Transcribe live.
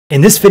In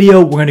this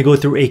video, we're going to go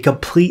through a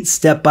complete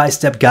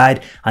step-by-step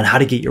guide on how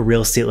to get your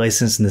real estate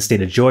license in the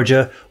state of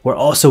Georgia. We're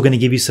also going to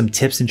give you some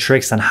tips and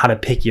tricks on how to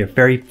pick your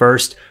very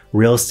first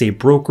real estate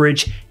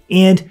brokerage.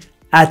 And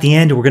at the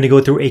end, we're going to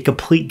go through a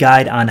complete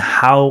guide on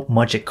how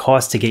much it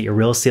costs to get your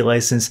real estate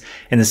license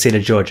in the state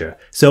of Georgia.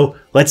 So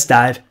let's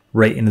dive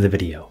right into the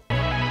video.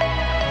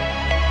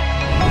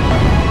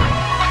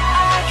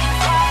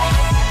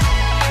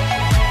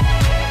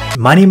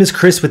 My name is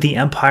Chris with the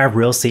Empire of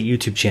Real Estate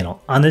YouTube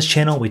channel. On this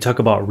channel, we talk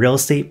about real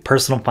estate,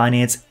 personal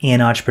finance,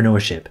 and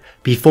entrepreneurship.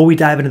 Before we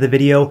dive into the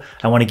video,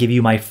 I want to give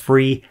you my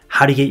free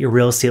How to Get Your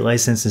Real Estate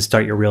License and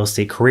Start Your Real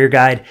Estate Career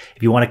Guide.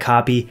 If you want a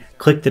copy,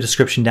 click the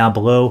description down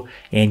below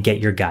and get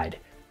your guide.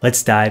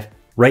 Let's dive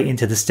right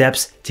into the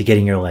steps to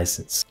getting your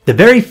license. The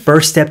very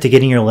first step to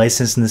getting your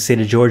license in the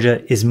state of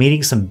Georgia is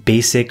meeting some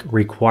basic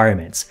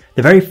requirements.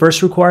 The very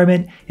first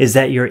requirement is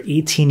that you're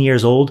 18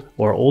 years old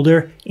or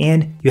older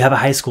and you have a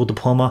high school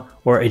diploma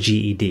or a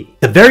GED.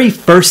 The very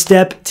first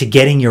step to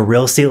getting your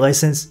real estate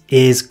license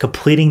is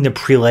completing the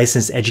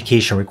pre-license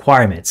education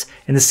requirements.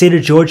 In the state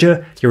of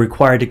Georgia, you're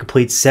required to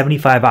complete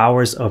 75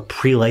 hours of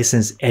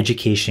pre-license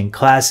education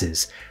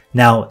classes.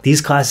 Now,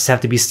 these classes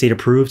have to be state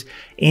approved,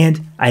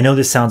 and I know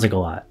this sounds like a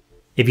lot.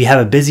 If you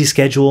have a busy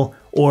schedule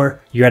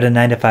or you're at a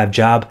 9-to-5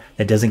 job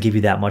that doesn't give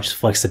you that much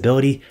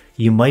flexibility,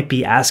 you might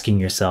be asking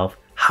yourself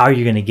how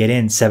you're going to get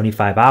in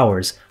 75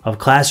 hours of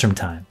classroom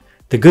time.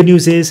 The good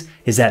news is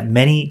that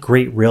many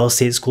great real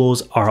estate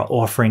schools are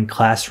offering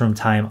classroom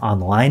time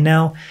online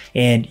now,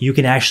 and you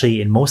can actually,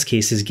 in most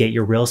cases, get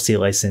your real estate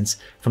license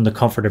from the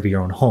comfort of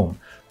your own home.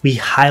 We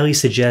highly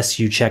suggest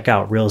you check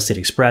out Real Estate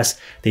Express.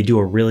 They do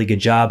a really good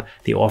job.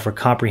 They offer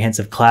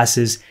comprehensive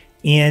classes,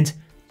 and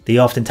they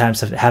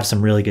oftentimes have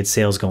some really good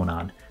sales going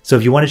on. So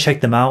if you want to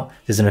check them out,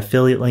 there's an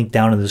affiliate link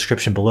down in the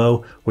description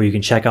below where you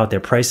can check out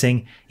their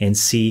pricing and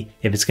see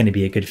if it's going to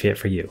be a good fit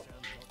for you.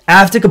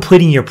 After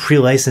completing your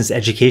pre-license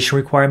education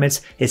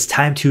requirements, it's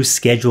time to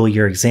schedule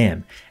your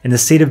exam. In the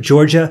state of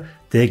Georgia,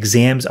 the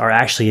exams are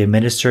actually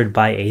administered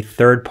by a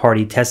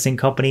third-party testing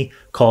company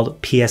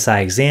called PSI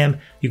Exam.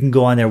 You can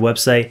go on their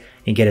website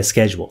and get it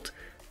scheduled.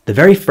 The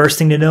very first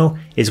thing to know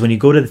is when you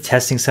go to the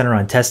testing center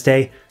on test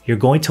day, you're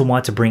going to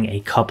want to bring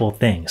a couple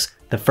things.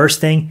 The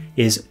first thing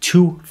is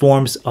 2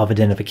 forms of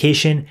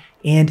identification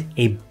and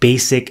a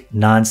basic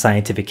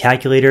non-scientific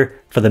calculator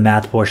for the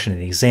math portion of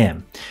the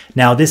exam.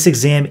 Now, this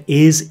exam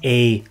is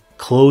a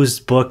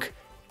closed book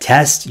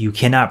test. You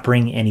cannot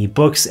bring any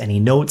books, any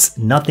notes,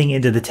 nothing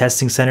into the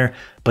testing center.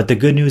 But the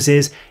good news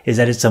is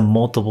that it's a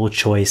multiple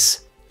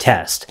choice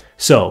test.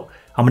 So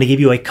I'm going to give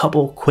you a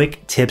couple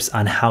quick tips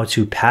on how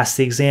to pass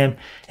the exam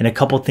and a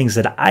couple things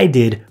that I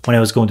did when I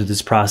was going through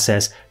this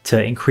process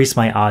to increase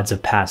my odds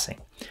of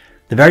passing.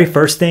 The very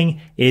first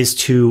thing is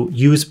to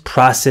use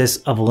process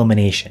of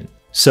elimination.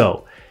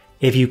 So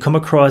if you come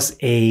across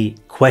a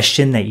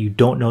question that you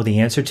don't know the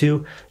answer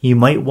to, you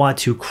might want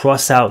to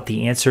cross out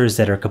the answers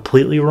that are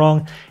completely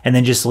wrong and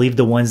then just leave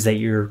the ones that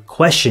you're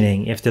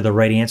questioning if they're the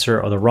right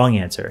answer or the wrong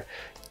answer.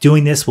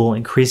 Doing this will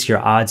increase your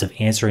odds of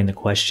answering the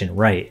question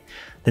right.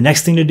 The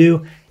next thing to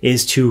do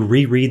is to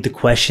reread the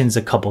questions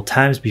a couple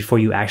times before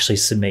you actually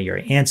submit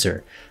your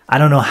answer. I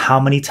don't know how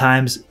many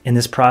times in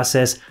this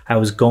process I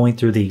was going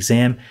through the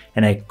exam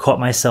and I caught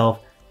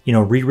myself,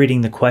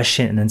 rereading the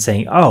question and then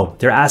saying, oh,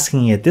 they're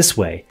asking it this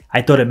way.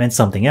 I thought it meant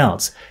something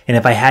else. And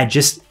if I had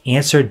just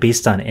answered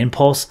based on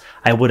impulse,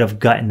 I would have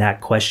gotten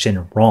that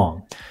question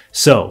wrong.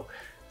 So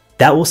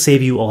that will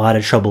save you a lot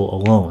of trouble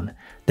alone.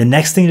 The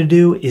next thing to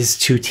do is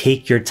to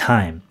take your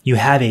time. You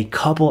have a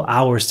couple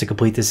hours to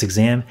complete this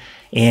exam,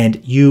 and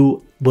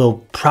you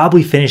will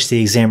probably finish the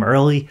exam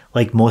early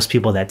like most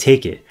people that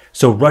take it.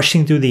 So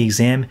rushing through the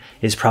exam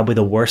is probably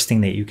the worst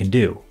thing that you can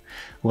do.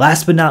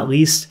 Last but not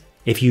least,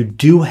 if you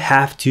do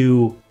have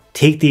to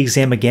take the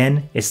exam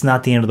again, it's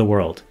not the end of the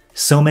world.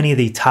 So many of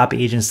the top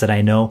agents that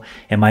I know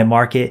in my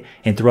market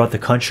and throughout the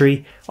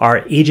country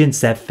are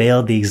agents that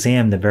failed the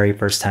exam the very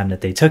first time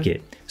that they took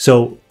it.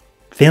 So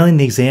failing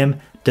the exam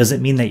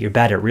doesn't mean that you're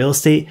bad at real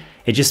estate.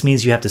 It just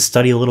means you have to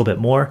study a little bit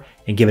more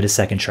and give it a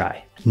second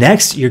try.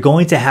 Next, you're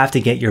going to have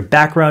to get your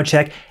background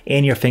check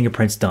and your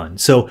fingerprints done.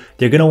 So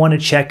they're going to want to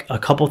check a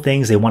couple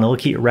things. They want to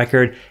look at your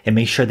record and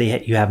make sure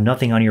you have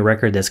nothing on your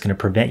record that's going to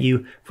prevent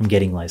you from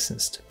getting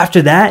licensed.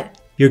 After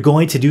that, you're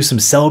going to do some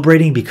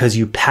celebrating because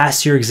you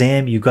passed your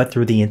exam, you got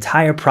through the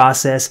entire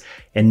process,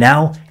 and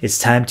now it's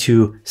time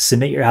to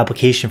submit your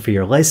application for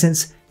your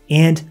license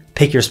and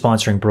pick your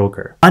sponsoring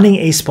broker. Finding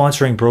a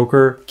sponsoring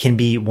broker can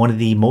be one of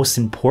the most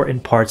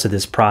important parts of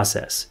this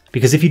process.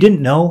 Because if you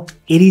didn't know,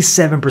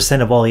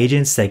 87% of all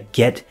agents that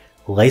get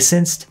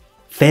licensed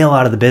fail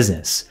out of the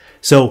business.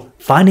 So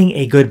finding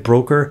a good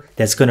broker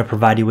that's going to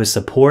provide you with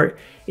support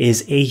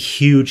is a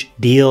huge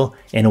deal,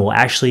 and it will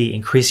actually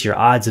increase your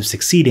odds of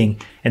succeeding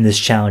in this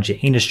challenging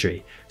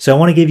industry. So I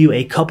want to give you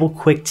a couple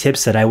quick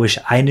tips that I wish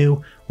I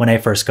knew when I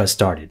first got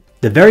started.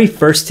 The very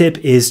first tip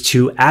is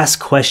to ask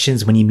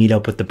questions when you meet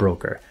up with the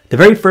broker. The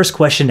very first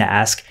question to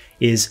ask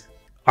is,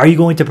 are you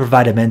going to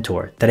provide a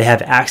mentor that I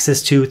have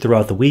access to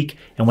throughout the week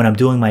and when I'm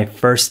doing my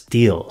first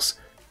deals?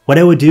 What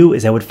I would do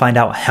is I would find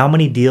out how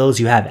many deals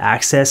you have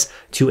access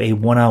to a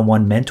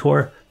one-on-one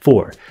mentor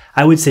for.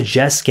 I would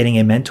suggest getting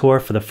a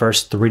mentor for the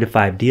first 3 to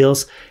 5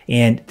 deals.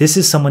 And this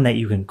is someone that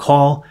you can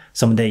call,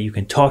 someone that you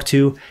can talk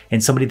to,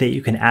 and somebody that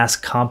you can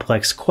ask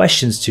complex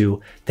questions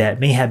to that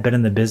may have been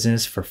in the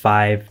business for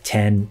 5,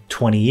 10,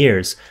 20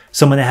 years.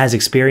 Someone that has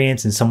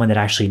experience and someone that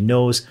actually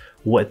knows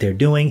what they're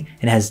doing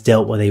and has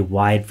dealt with a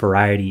wide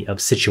variety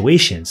of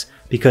situations,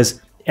 because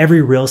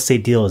every real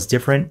estate deal is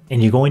different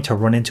and you're going to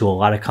run into a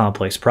lot of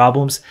complex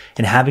problems,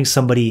 and having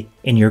somebody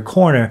in your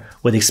corner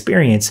with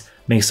experience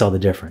makes all the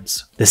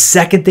difference. The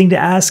second thing to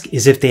ask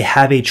is if they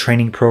have a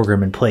training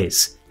program in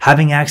place.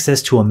 Having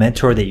access to a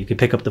mentor that you can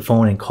pick up the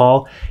phone and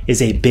call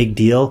is a big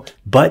deal,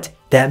 but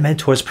that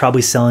mentor is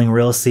probably selling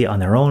real estate on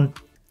their own.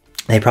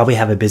 They probably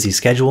have a busy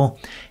schedule,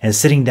 and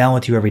sitting down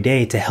with you every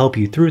day to help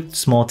you through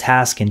small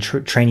tasks and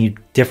train you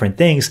different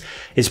things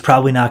is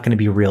probably not going to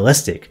be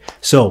realistic.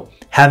 So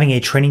having a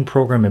training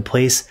program in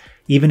place,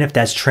 even if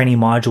that's training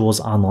modules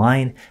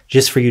online,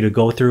 just for you to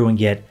go through and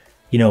get,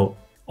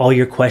 all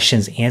your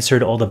questions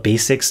answered, all the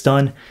basics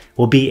done,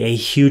 will be a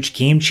huge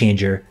game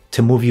changer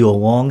to move you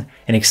along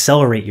and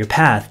accelerate your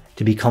path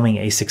to becoming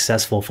a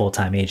successful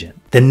full-time agent.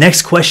 The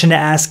next question to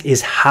ask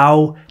is,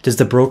 how does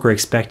the broker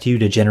expect you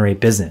to generate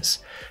business?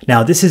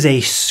 Now, this is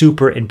a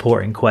super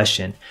important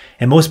question,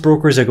 and most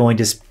brokers are going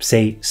to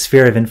say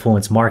sphere of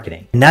influence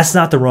marketing. And that's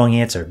not the wrong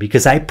answer,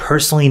 because I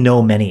personally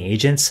know many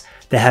agents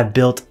that have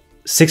built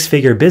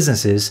 6-figure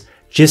businesses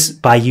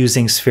just by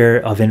using sphere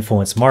of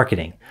influence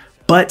marketing.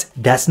 But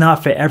that's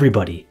not for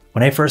everybody.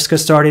 When I first got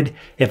started,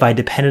 if I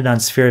depended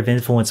on sphere of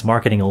influence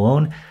marketing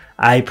alone,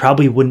 I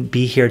probably wouldn't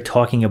be here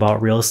talking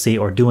about real estate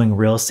or doing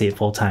real estate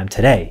full-time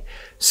today.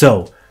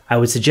 So I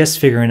would suggest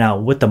figuring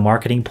out what the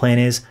marketing plan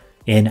is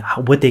and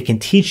what they can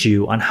teach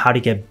you on how to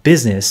get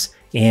business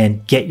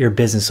and get your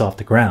business off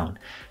the ground.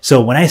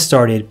 So when I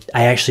started,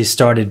 I actually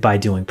started by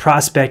doing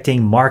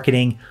prospecting,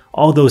 marketing,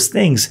 all those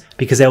things,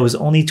 because I was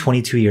only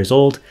 22 years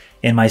old,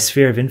 and my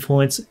sphere of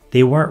influence,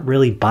 they weren't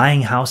really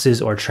buying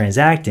houses or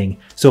transacting.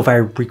 So if I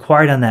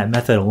required on that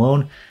method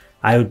alone,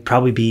 I would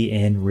probably be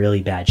in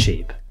really bad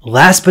shape.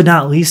 Last but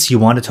not least, you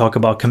want to talk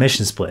about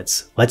commission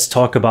splits. Let's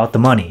talk about the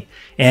money.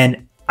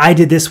 And I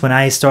did this when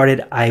I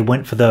started. I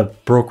went for the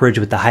brokerage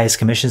with the highest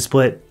commission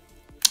split,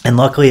 and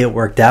luckily it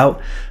worked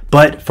out.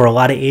 But for a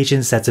lot of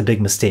agents, that's a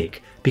big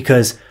mistake,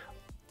 because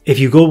if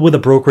you go with a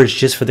brokerage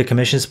just for the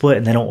commission split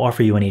and they don't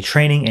offer you any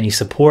training, any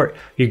support,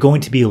 you're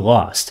going to be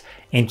lost.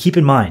 And keep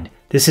in mind,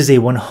 this is a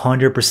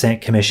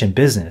 100% commission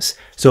business.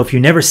 So if you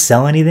never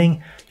sell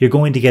anything, you're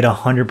going to get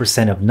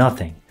 100% of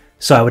nothing.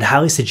 So I would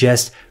highly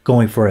suggest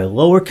going for a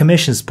lower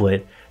commission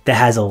split that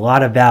has a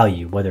lot of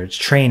value, whether it's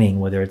training,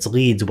 whether it's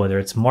leads, whether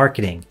it's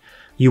marketing.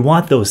 You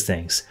want those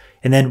things.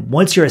 And then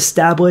once you're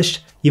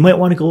established, you might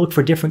want to go look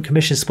for different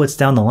commission splits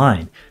down the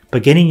line.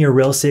 But getting your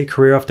real estate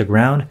career off the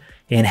ground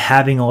and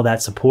having all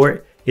that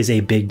support is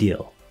a big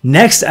deal.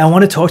 Next, I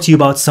want to talk to you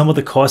about some of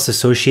the costs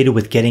associated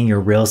with getting your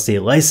real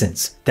estate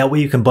license. That way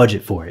you can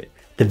budget for it.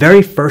 The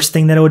very first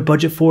thing that I would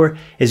budget for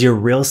is your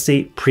real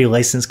estate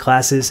pre-license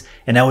classes,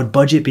 and I would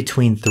budget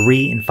between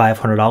 $300 and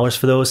 $500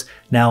 for those.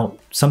 Now,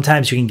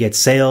 sometimes you can get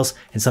sales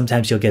and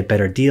sometimes you'll get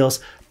better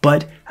deals,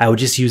 but I would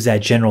just use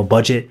that general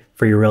budget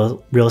for your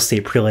real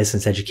estate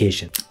pre-license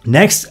education.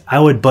 Next, I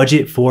would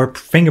budget for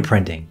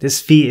fingerprinting. This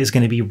fee is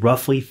going to be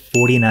roughly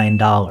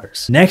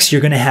 $49. Next,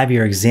 you're going to have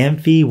your exam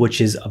fee,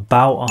 which is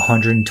about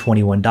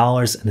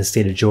 $121 in the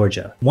state of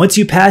Georgia. Once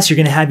you pass, you're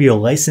going to have your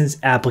license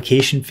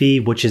application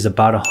fee, which is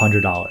about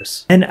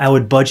 $100. Then I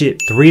would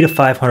budget $300 to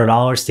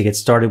 $500 to get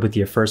started with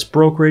your first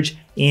brokerage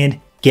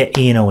and get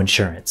E&O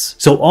insurance.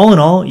 So all in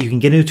all, you can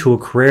get into a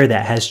career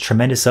that has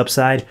tremendous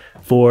upside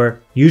for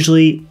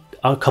usually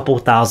a couple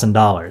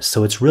 $1,000s.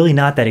 So it's really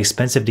not that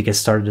expensive to get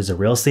started as a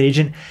real estate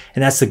agent.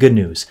 And that's the good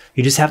news.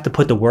 You just have to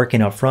put the work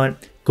in up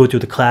front, go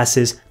through the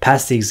classes,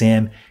 pass the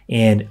exam,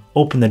 and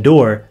open the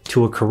door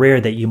to a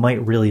career that you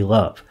might really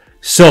love.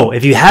 So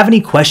if you have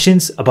any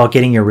questions about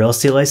getting your real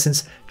estate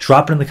license,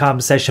 drop it in the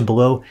comment section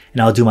below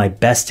and I'll do my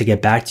best to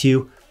get back to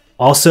you.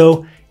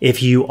 Also,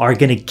 if you are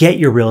going to get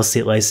your real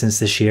estate license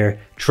this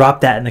year,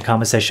 drop that in the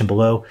comment section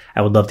below.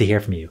 I would love to hear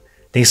from you.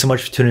 Thanks so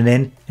much for tuning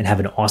in and have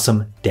an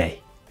awesome day.